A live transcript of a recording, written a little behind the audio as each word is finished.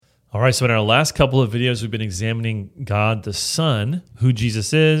All right, so in our last couple of videos, we've been examining God the Son, who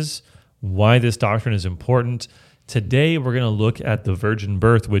Jesus is, why this doctrine is important. Today, we're going to look at the virgin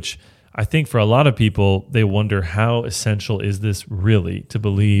birth, which I think for a lot of people, they wonder how essential is this really to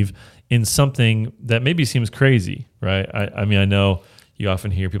believe in something that maybe seems crazy, right? I mean, I know you often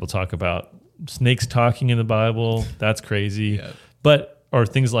hear people talk about snakes talking in the Bible. That's crazy. Yeah. Or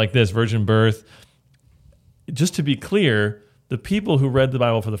things like this, virgin birth. Just to be clear, the people who read the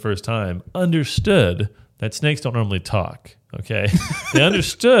Bible for the first time understood that snakes don't normally talk, okay? They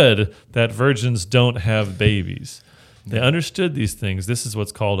understood that virgins don't have babies. They understood these things. This is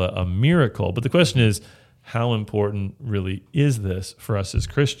what's called a miracle. But the question is, how important really is this for us as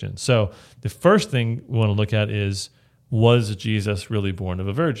Christians? So the first thing we want to look at is, was Jesus really born of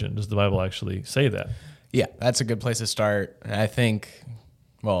a virgin? Does the Bible actually say that? Yeah, that's a good place to start. I think,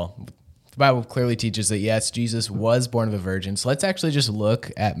 the Bible clearly teaches that, yes, Jesus was born of a virgin. So let's actually just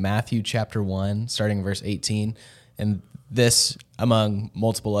look at Matthew chapter 1, starting verse 18. And this, among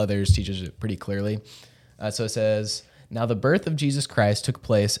multiple others, teaches it pretty clearly. So it says, "Now the birth of Jesus Christ took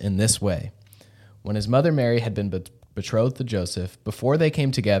place in this way. When his mother Mary had been betrothed to Joseph, before they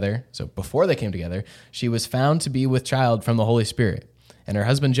came together, she was found to be with child from the Holy Spirit. And her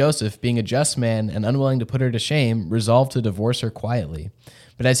husband Joseph, being a just man and unwilling to put her to shame, resolved to divorce her quietly.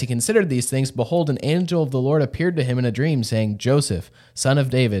 But as he considered these things, behold, an angel of the Lord appeared to him in a dream, saying, Joseph, son of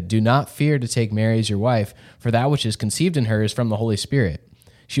David, do not fear to take Mary as your wife, for that which is conceived in her is from the Holy Spirit.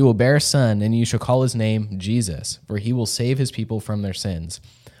 She will bear a son, and you shall call his name Jesus, for he will save his people from their sins.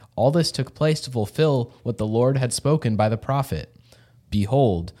 All this took place to fulfill what the Lord had spoken by the prophet.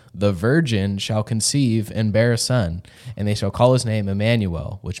 Behold, the virgin shall conceive and bear a son, and they shall call his name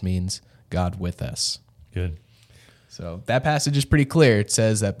Emmanuel, which means God with us." Good. So that passage is pretty clear. It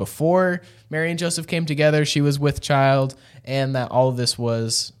says that before Mary and Joseph came together, she was with child, and that all of this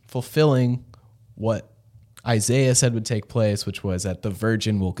was fulfilling what Isaiah said would take place, which was that the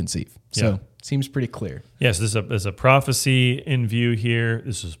virgin will conceive. So it seems pretty clear. Yes, there's a prophecy in view here.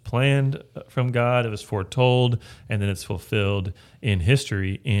 This was planned from God. It was foretold, and then it's fulfilled in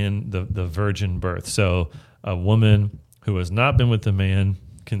history in the virgin birth. So a woman who has not been with a man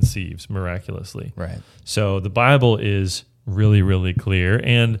conceives miraculously. Right. So the Bible is really, really clear.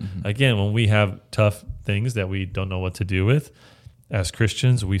 And again, when we have tough things that we don't know what to do with, as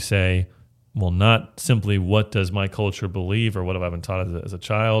Christians, we say, well, not simply what does my culture believe or what have I been taught as a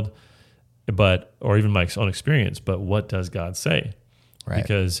child, or even my own experience, but what does God say? Right.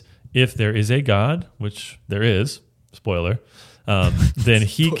 Because if there is a God, which there is, spoiler, then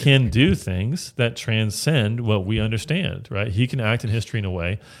he can do things that transcend what we understand, right? He can act in history in a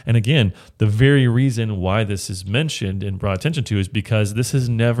way. And again, the very reason why this is mentioned and brought attention to is because this has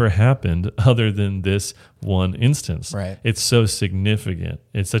never happened other than this one instance. Right. It's so significant.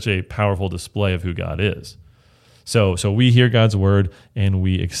 It's such a powerful display of who God is. So we hear God's word and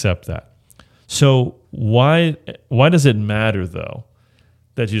we accept that. So why does it matter, though,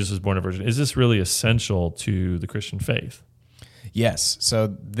 that Jesus was born a virgin? Is this really essential to the Christian faith? Yes.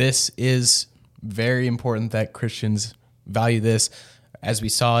 So this is very important that Christians value this. As we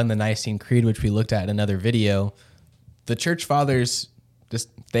saw in the Nicene Creed, which we looked at in another video, the church fathers,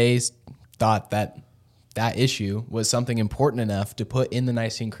 they thought that issue was something important enough to put in the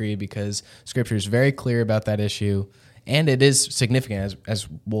Nicene Creed because Scripture is very clear about that issue, and it is significant, as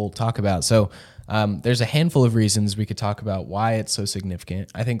we'll talk about. So there's a handful of reasons we could talk about why it's so significant.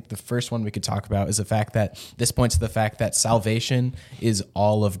 I think the first one we could talk about is the fact that this points to the fact that salvation is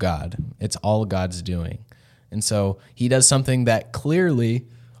all of God. It's all God's doing. And so he does something that clearly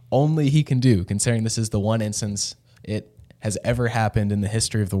only he can do, considering this is the one instance it has ever happened in the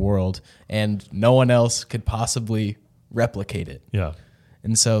history of the world, and no one else could possibly replicate it. Yeah.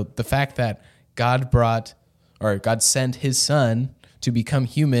 And so the fact that God sent his son to become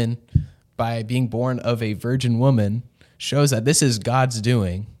human by being born of a virgin woman shows that this is God's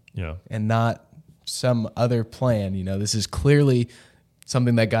doing, and not some other plan. This is clearly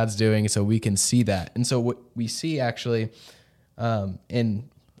something that God's doing, so we can see that. And so what we see actually,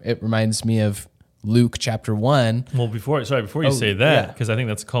 it reminds me of Luke chapter 1. Well, before you say that, because I think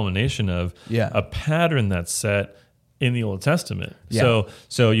that's a culmination of a pattern that's set in the Old Testament. Yeah.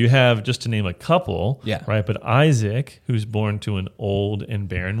 So you have, just to name a couple, Yeah. right? But Isaac, who's born to an old and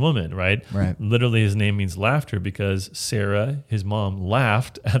barren woman, right? Right. Literally his name means laughter because Sarah, his mom,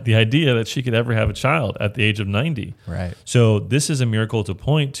 laughed at the idea that she could ever have a child at the age of 90. Right. So this is a miracle to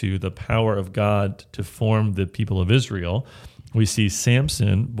point to the power of God to form the people of Israel. We see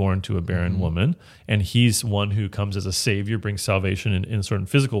Samson born to a barren woman, and he's one who comes as a savior, brings salvation in certain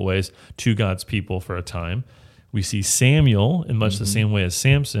physical ways to God's people for a time. We see Samuel in much the same way as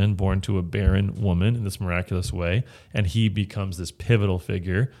Samson, born to a barren woman in this miraculous way, and he becomes this pivotal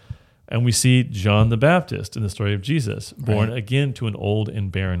figure. And we see John the Baptist in the story of Jesus, born again to an old and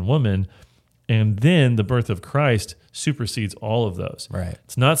barren woman. And then the birth of Christ supersedes all of those. Right.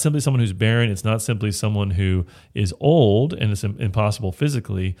 It's not simply someone who's barren. It's not simply someone who is old and it's impossible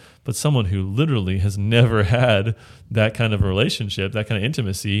physically, but someone who literally has never had that kind of relationship, that kind of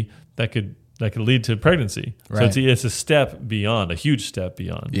intimacy that could lead to pregnancy. Right. So it's a step beyond, a huge step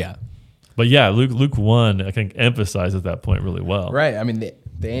beyond. Yeah. But yeah, Luke 1, I think, emphasizes that point really well. Right. I mean,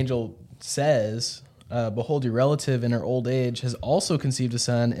 the angel says, behold, your relative in her old age has also conceived a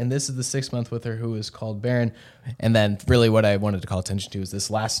son, and this is the 6th month with her who is called barren. And then really what I wanted to call attention to is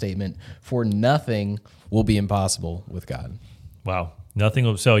this last statement, for nothing will be impossible with God. Wow. Nothing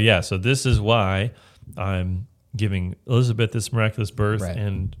will. So this is why I'm giving Elizabeth this miraculous birth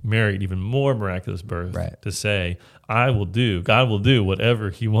and Mary an even more miraculous birth to say, God will do whatever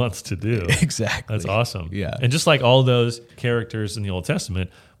he wants to do. Exactly. That's awesome. Yeah. And just like all those characters in the Old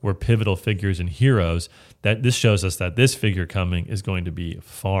Testament were pivotal figures and heroes, that this shows us that this figure coming is going to be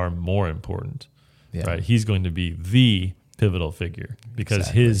far more important. Yeah. Right? He's going to be the pivotal figure because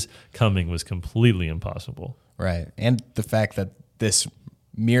his coming was completely impossible. Right. And the fact that this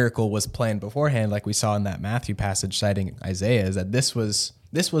miracle was planned beforehand, like we saw in that Matthew passage citing Isaiah, is that this was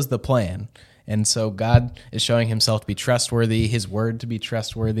the plan. And so God is showing himself to be trustworthy, his word to be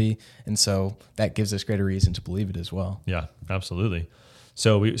trustworthy. And so that gives us greater reason to believe it as well. Yeah, absolutely.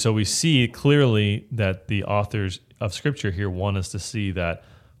 So we see clearly that the authors of Scripture here want us to see that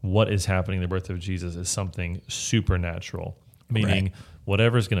what is happening in the birth of Jesus is something supernatural, meaning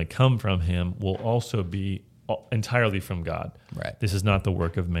whatever's going to come from him will also be entirely from God. Right. This is not the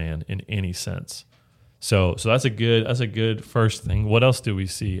work of man in any sense. So that's a good first thing. What else do we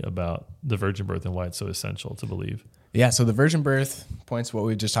see about the virgin birth and why it's so essential to believe? Yeah, so the virgin birth points to what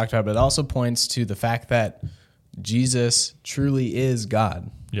we just talked about, but it also points to the fact that Jesus truly is God.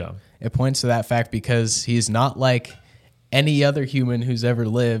 Yeah. It points to that fact because he's not like any other human who's ever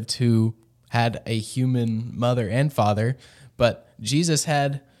lived who had a human mother and father, but Jesus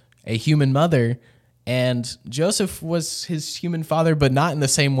had a human mother, and Joseph was his human father, but not in the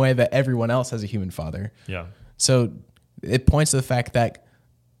same way that everyone else has a human father. Yeah. So it points to the fact that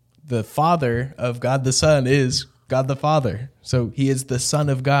the Father of God the Son is God the Father. So he is the Son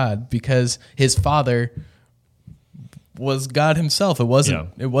of God because his father was God himself. It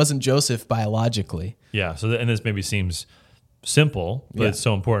wasn't Joseph biologically. Yeah. So and this maybe seems simple, but it's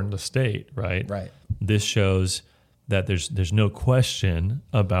so important to state, right? Right. This shows that there's no question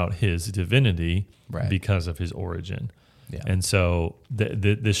about his divinity because of his origin. Yeah. And so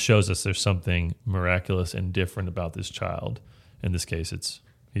this shows us there's something miraculous and different about this child. In this case,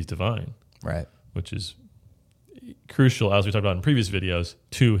 he's divine, right? Which is crucial, as we talked about in previous videos,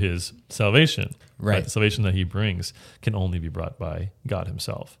 to his salvation. Right. The salvation that he brings can only be brought by God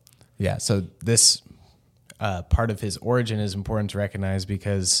himself. Yeah, so this part of his origin is important to recognize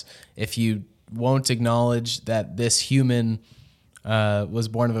because if you won't acknowledge that this human was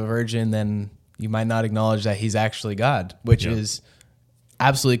born of a virgin, then you might not acknowledge that he's actually God, which is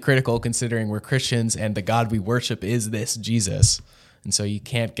absolutely critical considering we're Christians and the God we worship is this Jesus. And so you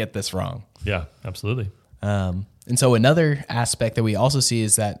can't get this wrong. Yeah, absolutely. And so another aspect that we also see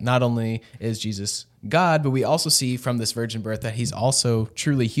is that not only is Jesus God, but we also see from this virgin birth that he's also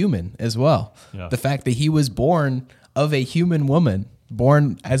truly human as well. Yeah. The fact that he was born of a human woman,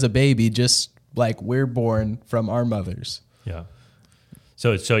 born as a baby, just like we're born from our mothers. Yeah.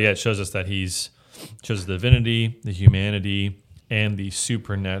 So it shows us that shows the divinity, the humanity, and the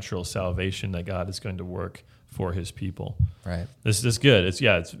supernatural salvation that God is going to work for his people. Right. This is good.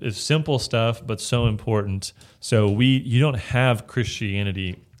 It's simple stuff, but so important. So you don't have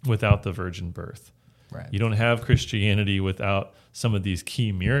Christianity without the virgin birth. Right. You don't have Christianity without some of these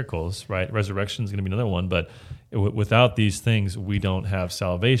key miracles, right? Resurrection is going to be another one, but without these things, we don't have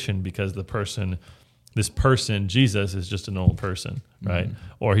salvation because this person, Jesus, is just an old person, right?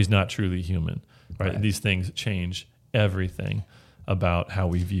 Mm-hmm. Or he's not truly human, right? These things change everything about how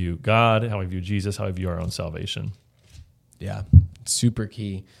we view God, how we view Jesus, how we view our own salvation. Yeah, super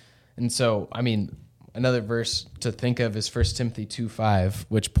key. And so, another verse to think of is 1 Timothy 2:5,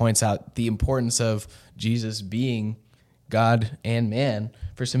 which points out the importance of Jesus being God and man.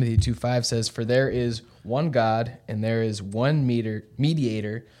 1 Timothy 2:5 says, "For there is one God, and there is one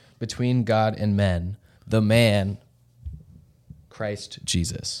mediator between God and men, the man, Christ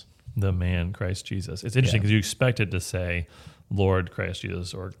Jesus." The man, Christ Jesus. It's interesting because you expect it to say Lord Christ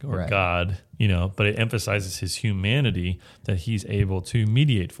Jesus or God, but it emphasizes his humanity, that he's able to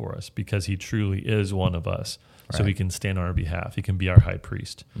mediate for us because he truly is one of us. so he can stand on our behalf. He can be our high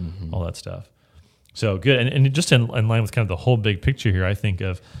priest, all that stuff. So good. And just in line with kind of the whole big picture here, I think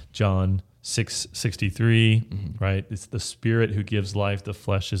of John 6:63, right? It's the Spirit who gives life. The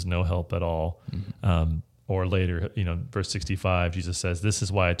flesh is no help at all. Or later, verse 65, Jesus says, "This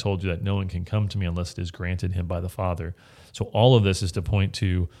is why I told you that no one can come to me unless it is granted him by the Father." So all of this is to point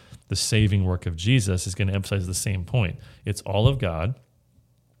to the saving work of Jesus. Is going to emphasize the same point. It's all of God,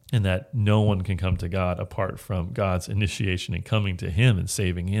 and that no one can come to God apart from God's initiation and coming to him and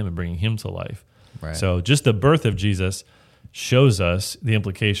saving him and bringing him to life. Right. So just the birth of Jesus shows us the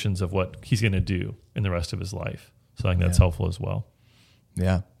implications of what he's going to do in the rest of his life. So I think that's helpful as well.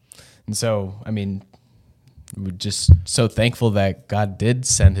 Yeah. And so, we're just so thankful that God did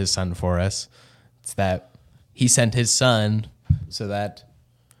send his son for us. It's that he sent his son so that,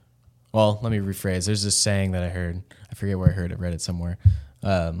 well, let me rephrase. There's this saying that I heard. I forget where I heard it. Read it somewhere.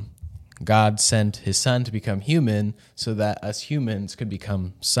 God sent his son to become human so that us humans could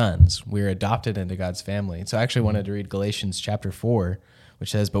become sons. We're adopted into God's family. So I actually wanted to read Galatians chapter 4,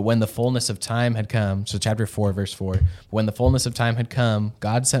 which says, "But when the fullness of time had come," so chapter 4, verse 4, "But when the fullness of time had come,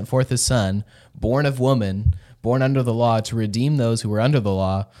 God sent forth his son, born of woman, born under the law, to redeem those who were under the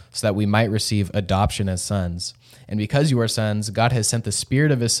law, so that we might receive adoption as sons. And because you are sons, God has sent the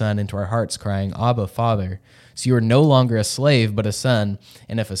Spirit of his Son into our hearts, crying, 'Abba, Father.' So you are no longer a slave, but a son,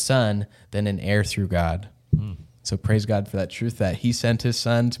 and if a son, then an heir through God." So praise God for that truth that he sent his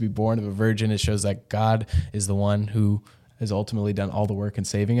son to be born of a virgin. It shows that God is the one who has ultimately done all the work in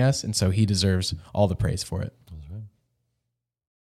saving us, and so he deserves all the praise for it.